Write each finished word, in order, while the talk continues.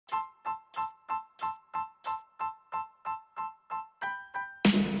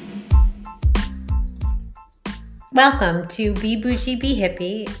Welcome to Be Bougie, Be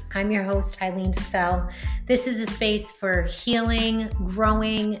Hippie. I'm your host, Eileen DeSalle. This is a space for healing,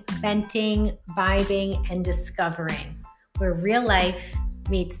 growing, venting, vibing, and discovering, where real life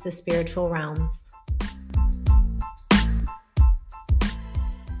meets the spiritual realms.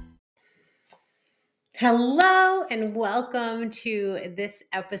 Hello and welcome to this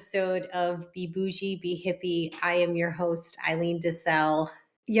episode of Be Bougie, Be Hippie. I am your host, Eileen DeSalle.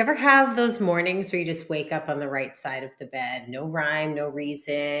 You ever have those mornings where you just wake up on the right side of the bed? No rhyme, no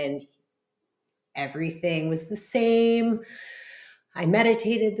reason. Everything was the same. I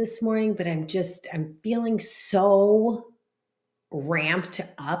meditated this morning, but I'm feeling so ramped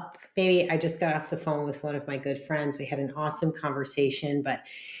up. Maybe I just got off the phone with one of my good friends. We had an awesome conversation, but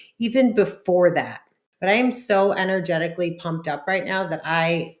even before that, but I am so energetically pumped up right now that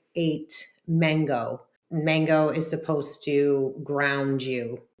I ate mango. Mango is supposed to ground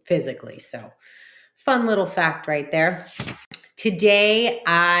you physically. So fun little fact right there. This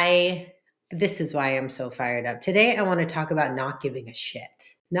is why I'm so fired up. Today, I want to talk about not giving a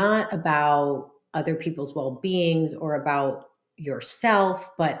shit, not about other people's well-beings or about yourself,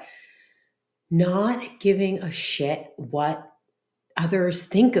 but not giving a shit what others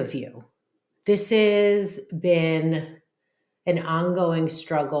think of you. This has been an ongoing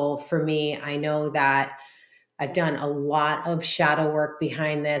struggle for me. I know that I've done a lot of shadow work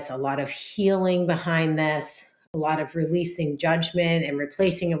behind this, a lot of healing behind this, a lot of releasing judgment and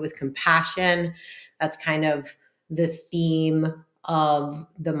replacing it with compassion. That's kind of the theme of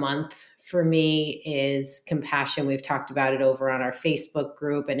the month for me, is compassion. We've talked about it over on our Facebook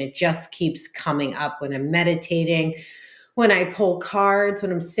group, and it just keeps coming up when I'm meditating, when I pull cards,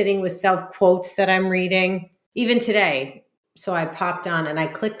 when I'm sitting with self-quotes that I'm reading. Even today, so I popped on and I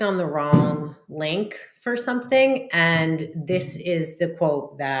clicked on the wrong link for something, and this is the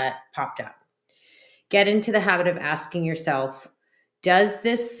quote that popped up. Get into the habit of asking yourself, does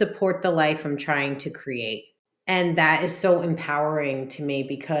this support the life I'm trying to create? And that is so empowering to me,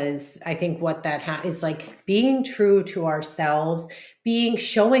 because I think what that is like being true to ourselves,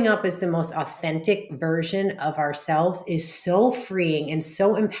 showing up as the most authentic version of ourselves is so freeing and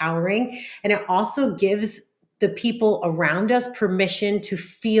so empowering. And it also gives the people around us permission to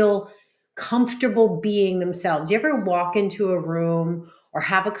feel comfortable being themselves. You ever walk into a room or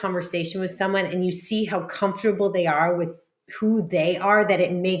have a conversation with someone and you see how comfortable they are with who they are, that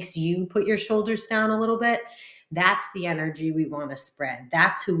it makes you put your shoulders down a little bit? That's the energy we want to spread.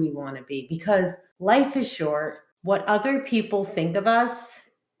 That's who we want to be, because life is short. What other people think of us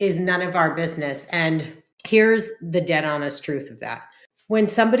is none of our business. And here's the dead honest truth of that. When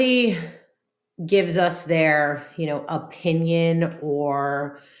somebody gives us their, opinion,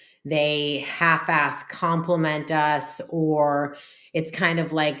 or they half-ass compliment us, or it's kind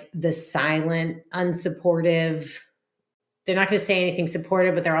of like the silent, unsupportive. They're not going to say anything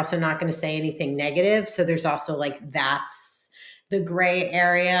supportive, but they're also not going to say anything negative. So there's also that's the gray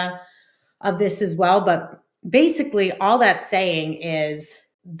area of this as well. But basically, all that's saying is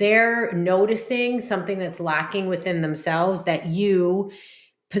they're noticing something that's lacking within themselves that you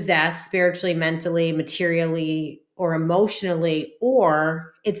possess spiritually, mentally, materially, or emotionally,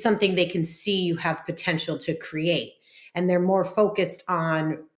 or it's something they can see you have potential to create. And they're more focused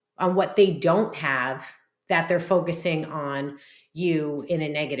on what they don't have, that they're focusing on you in a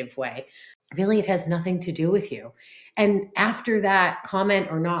negative way. Really, it has nothing to do with you. And after that comment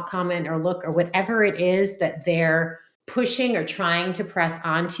or not comment or look or whatever it is that they're pushing or trying to press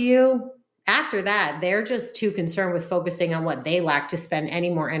onto you, after that, they're just too concerned with focusing on what they lack to spend any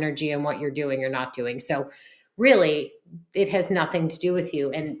more energy on what you're doing or not doing. So really, it has nothing to do with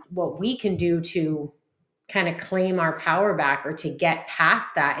you. And what we can do to kind of claim our power back, or to get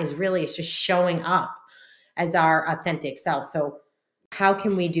past that, is just showing up as our authentic self. So how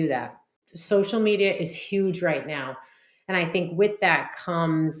can we do that? Social media is huge right now. And I think with that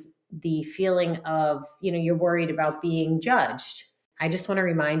comes the feeling of, you're worried about being judged. I just want to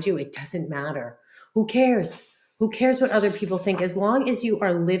remind you, it doesn't matter. Who cares? Who cares what other people think? As long as you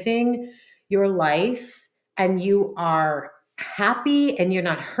are living your life and you are happy and you're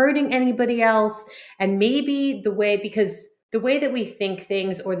not hurting anybody else. And maybe because the way that we think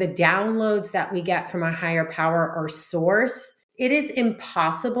things, or the downloads that we get from a higher power or source, it is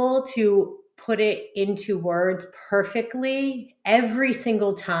impossible to put it into words perfectly every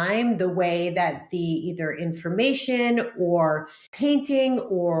single time, the way that the either information or painting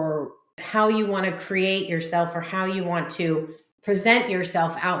or how you want to create yourself or how you want to present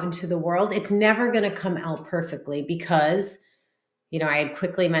yourself out into the world. It's never going to come out perfectly, because I had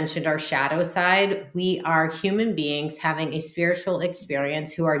quickly mentioned our shadow side. We are human beings having a spiritual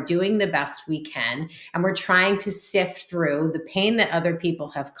experience who are doing the best we can. And we're trying to sift through the pain that other people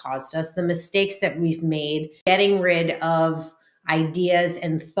have caused us, the mistakes that we've made, getting rid of ideas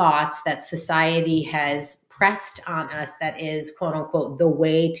and thoughts that society has pressed on us that is, quote unquote, the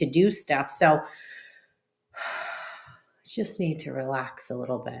way to do stuff. So just need to relax a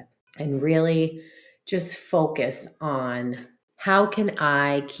little bit and really just focus on how can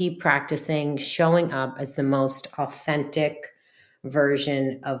I keep practicing showing up as the most authentic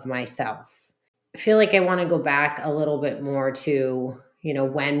version of myself. I feel like I want to go back a little bit more to,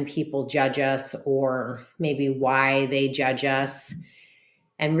 when people judge us or maybe why they judge us.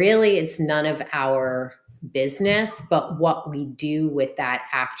 And really, it's none of our business, but what we do with that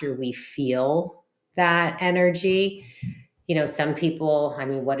after we feel that energy. Some people,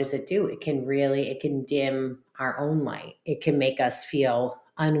 what does it do? It can dim our own light. It can make us feel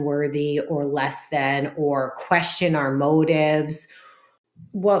unworthy or less than, or question our motives.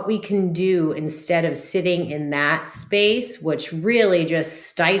 What we can do instead of sitting in that space, which really just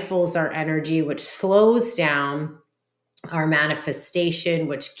stifles our energy, which slows down our manifestation,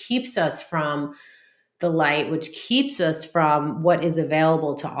 which keeps us from the light, which keeps us from what is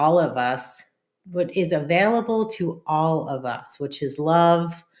available to all of us, which is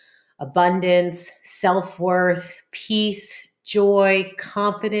love, abundance, self-worth, peace, joy,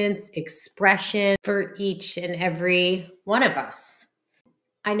 confidence, expression for each and every one of us.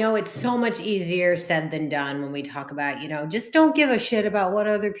 I know it's so much easier said than done when we talk about, just don't give a shit about what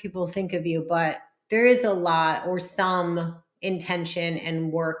other people think of you, but there is a lot or some intention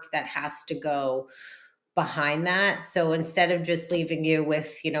and work that has to go behind that. So instead of just leaving you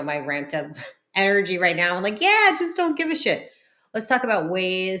with, my ramped up energy right now, I'm like, yeah, just don't give a shit. Let's talk about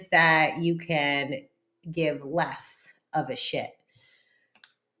ways that you can give less of a shit.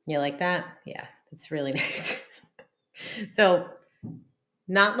 You like that? Yeah, that's really nice. So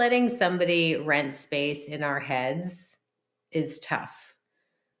not letting somebody rent space in our heads is tough.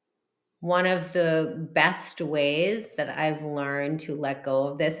 One of the best ways that I've learned to let go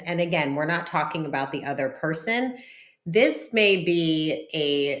of this, and again, we're not talking about the other person. This may be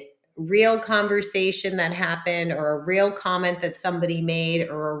a real conversation that happened, or a real comment that somebody made,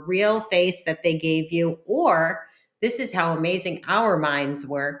 or a real face that they gave you, or this is how amazing our minds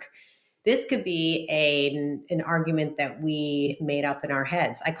work. This could be an argument that we made up in our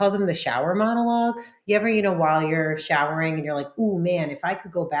heads. I call them the shower monologues. You ever, while you're showering and you're like, ooh, man, if I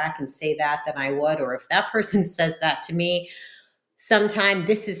could go back and say that, then I would. Or if that person says that to me sometime,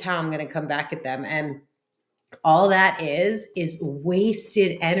 this is how I'm going to come back at them. And all that is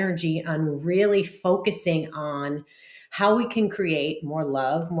wasted energy on really focusing on how we can create more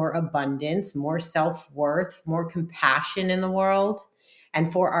love, more abundance, more self-worth, more compassion in the world.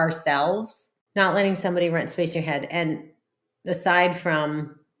 And for ourselves, not letting somebody rent space in your head. And aside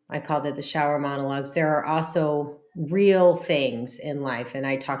from, I called it the shower monologues, there are also real things in life. And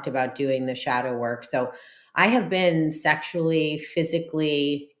I talked about doing the shadow work. So I have been sexually,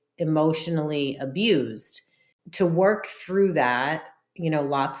 physically, emotionally abused. To work through that,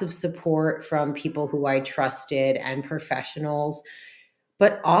 lots of support from people who I trusted and professionals.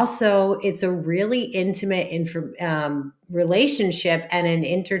 But also, it's a really intimate relationship and an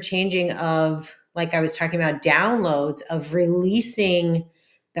interchanging of, like I was talking about, downloads of releasing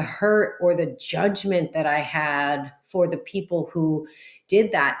the hurt or the judgment that I had for the people who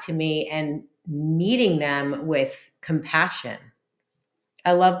did that to me and meeting them with compassion.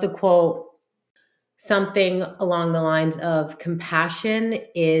 I love the quote, something along the lines of, compassion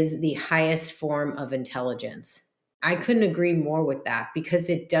is the highest form of intelligence. I couldn't agree more with that, because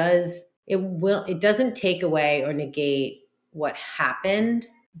it doesn't take away or negate what happened,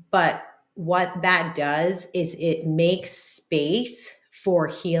 but what that does is it makes space for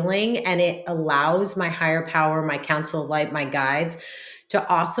healing, and it allows my higher power, my council of light, my guides to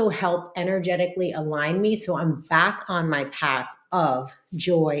also help energetically align me so I'm back on my path of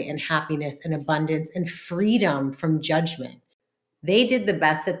joy and happiness and abundance and freedom from judgment. They did the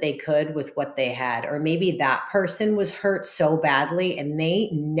best that they could with what they had. Or maybe that person was hurt so badly and they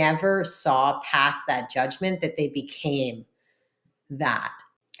never saw past that judgment that they became that.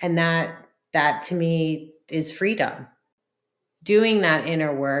 And that to me is freedom. Doing that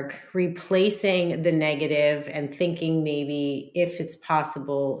inner work, replacing the negative and thinking maybe, if it's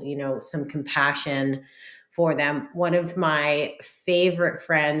possible, some compassion for them. One of my favorite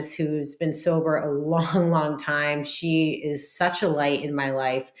friends who's been sober a long, long time, she is such a light in my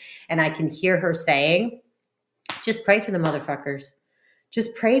life. And I can hear her saying, just pray for the motherfuckers.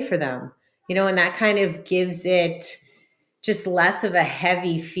 Just pray for them. And that kind of gives it just less of a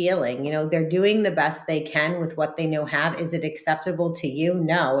heavy feeling. They're doing the best they can with what they know have. Is it acceptable to you?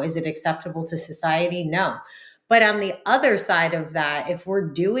 No. Is it acceptable to society? No. But on the other side of that, if we're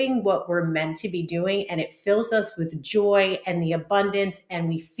doing what we're meant to be doing and it fills us with joy and the abundance, and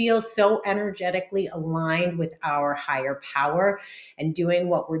we feel so energetically aligned with our higher power and doing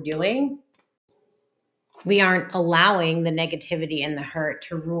what we're doing, we aren't allowing the negativity and the hurt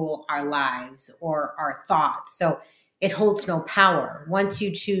to rule our lives or our thoughts. So it holds no power. Once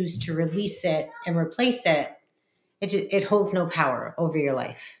you choose to release it and replace it, it holds no power over your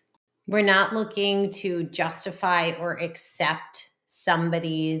life. We're not looking to justify or accept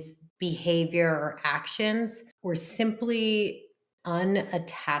somebody's behavior or actions. We're simply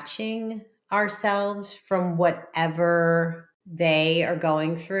unattaching ourselves from whatever they are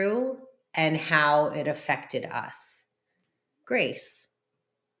going through and how it affected us. Grace.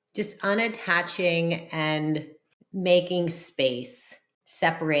 Just unattaching and making space,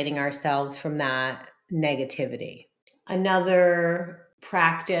 separating ourselves from that negativity. Another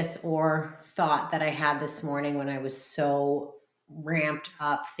practice or thought that I had this morning when I was so ramped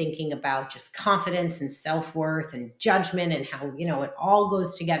up thinking about just confidence and self-worth and judgment and how, it all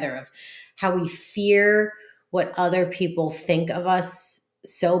goes together, of how we fear what other people think of us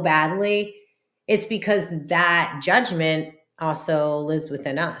so badly. It's because that judgment also lives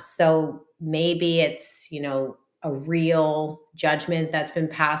within us. So maybe it's, a real judgment that's been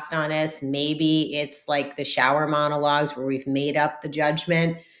passed on us. Maybe it's like the shower monologues where we've made up the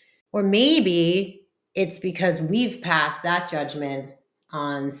judgment, or maybe it's because we've passed that judgment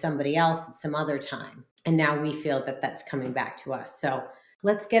on somebody else at some other time. And now we feel that that's coming back to us. So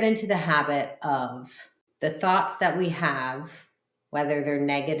let's get into the habit of the thoughts that we have, whether they're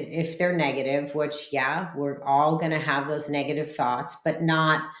negative, if they're negative, which, yeah, we're all going to have those negative thoughts, but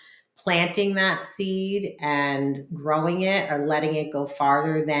not planting that seed and growing it or letting it go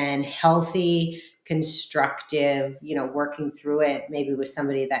farther than healthy, constructive, working through it, maybe with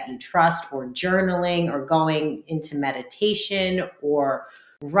somebody that you trust, or journaling, or going into meditation, or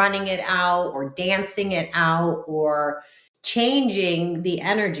running it out, or dancing it out, or changing the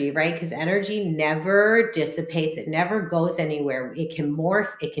energy, right? Because energy never dissipates. It never goes anywhere. It can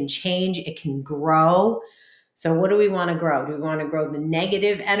morph, it can change, it can grow. So what do we want to grow? Do we want to grow the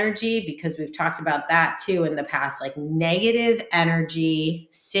negative energy? Because we've talked about that too in the past. Like, negative energy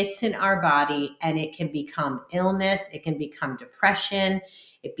sits in our body and it can become illness. It can become depression.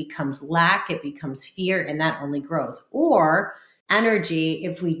 It becomes lack. It becomes fear, and that only grows. Or energy,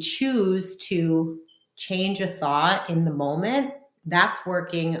 if we choose to change a thought in the moment, that's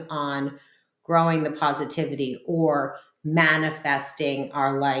working on growing the positivity or manifesting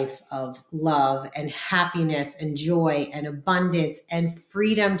our life of love and happiness and joy and abundance and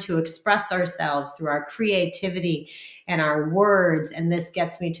freedom to express ourselves through our creativity and our words. And this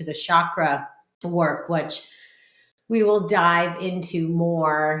gets me to the chakra work, which we will dive into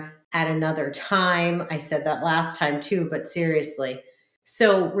more at another time. I said that last time too, but seriously.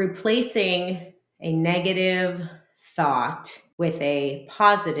 So replacing a negative thought with a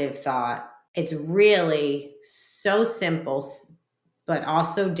positive thought, it's really so simple, but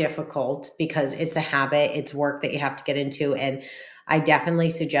also difficult because it's a habit. It's work that you have to get into. And I definitely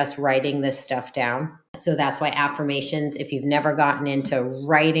suggest writing this stuff down. So that's why affirmations, if you've never gotten into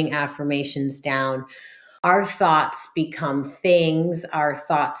writing affirmations down, our thoughts become things, our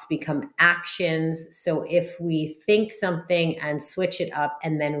thoughts become actions. So if we think something and switch it up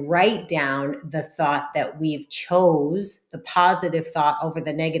and then write down the thought that we've chose, the positive thought over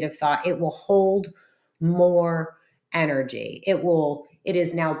the negative thought, it will hold more energy. It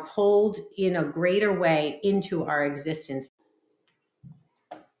is now pulled in a greater way into our existence.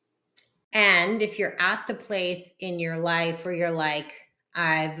 And if you're at the place in your life where you're like,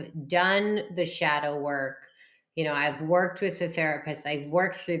 I've done the shadow work, I've worked with a therapist, I've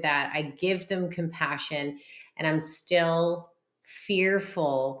worked through that, I give them compassion, and I'm still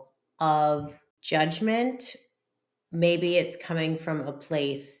fearful of judgment, maybe it's coming from a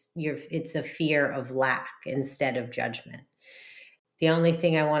place, it's a fear of lack instead of judgment. The only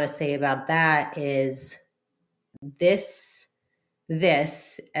thing I want to say about that is this,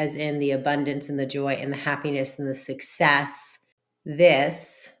 as in the abundance and the joy and the happiness and the success,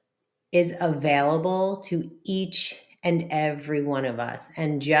 this is available to each and every one of us.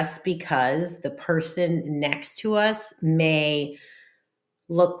 And just because the person next to us may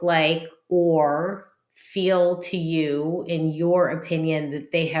look like or feel to you, in your opinion,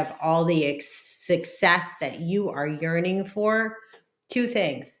 that they have all the success that you are yearning for, two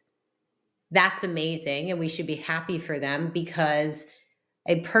things. That's amazing, and we should be happy for them, because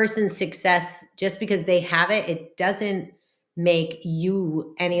a person's success, just because they have it, it doesn't make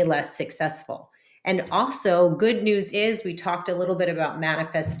you any less successful. And also, good news is we talked a little bit about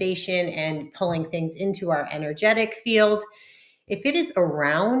manifestation and pulling things into our energetic field. If it is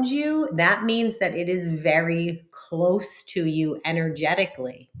around you, that means that it is very close to you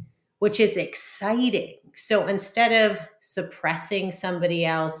energetically, which is exciting. So instead of suppressing somebody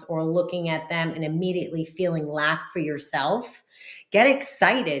else or looking at them and immediately feeling lack for yourself, get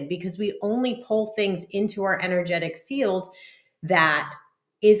excited, because we only pull things into our energetic field that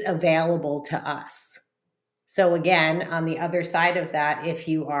is available to us. So again, on the other side of that, if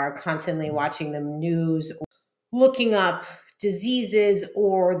you are constantly watching the news, looking up diseases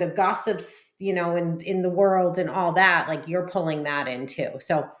or the gossips, in the world and all that, like, you're pulling that in too.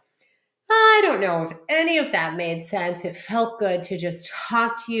 So I don't know if any of that made sense. It felt good to just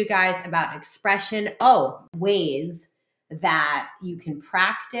talk to you guys about expression. Oh, ways that you can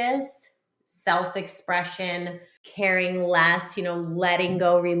practice self-expression, caring less, letting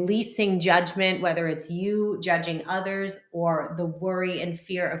go, releasing judgment, whether it's you judging others or the worry and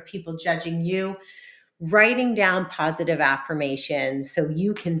fear of people judging you. Writing down positive affirmations so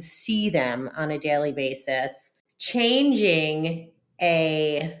you can see them on a daily basis. Changing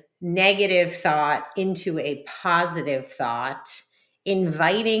a negative thought into a positive thought.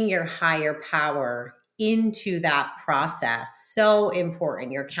 Inviting your higher power into that process. So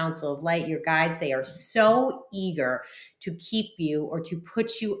important. Your council of light, your guides, they are so eager to keep you or to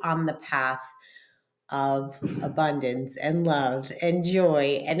put you on the path of abundance and love and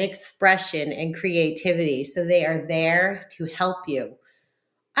joy and expression and creativity. So they are there to help you.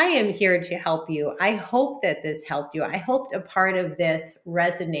 I am here to help you. I hope that this helped you. I hope a part of this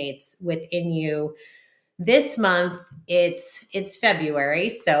resonates within you. This month, it's February,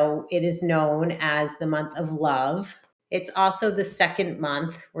 so it is known as the month of love. It's also the second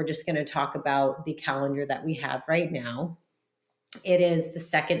month. We're just going to talk about the calendar that we have right now. It is the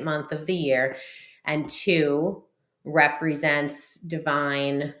second month of the year, and 2 represents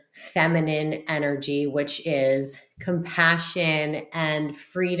divine feminine energy, which is compassion and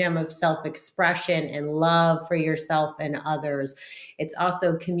freedom of self-expression and love for yourself and others. It's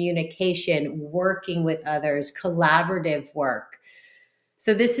also communication, working with others, collaborative work.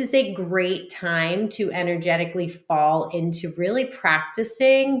 So this is a great time to energetically fall into really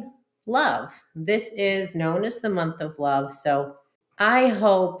practicing love. This is known as the month of love. So I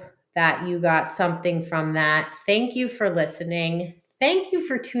hope that you got something from that. Thank you for listening. Thank you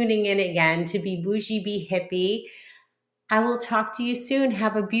for tuning in again to Be Bougie, Be Hippie. I will talk to you soon.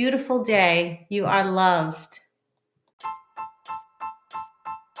 Have a beautiful day. You are loved.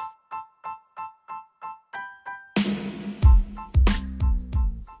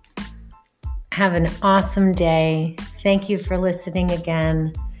 Have an awesome day. Thank you for listening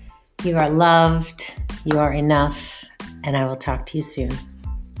again. You are loved. You are enough. And I will talk to you soon.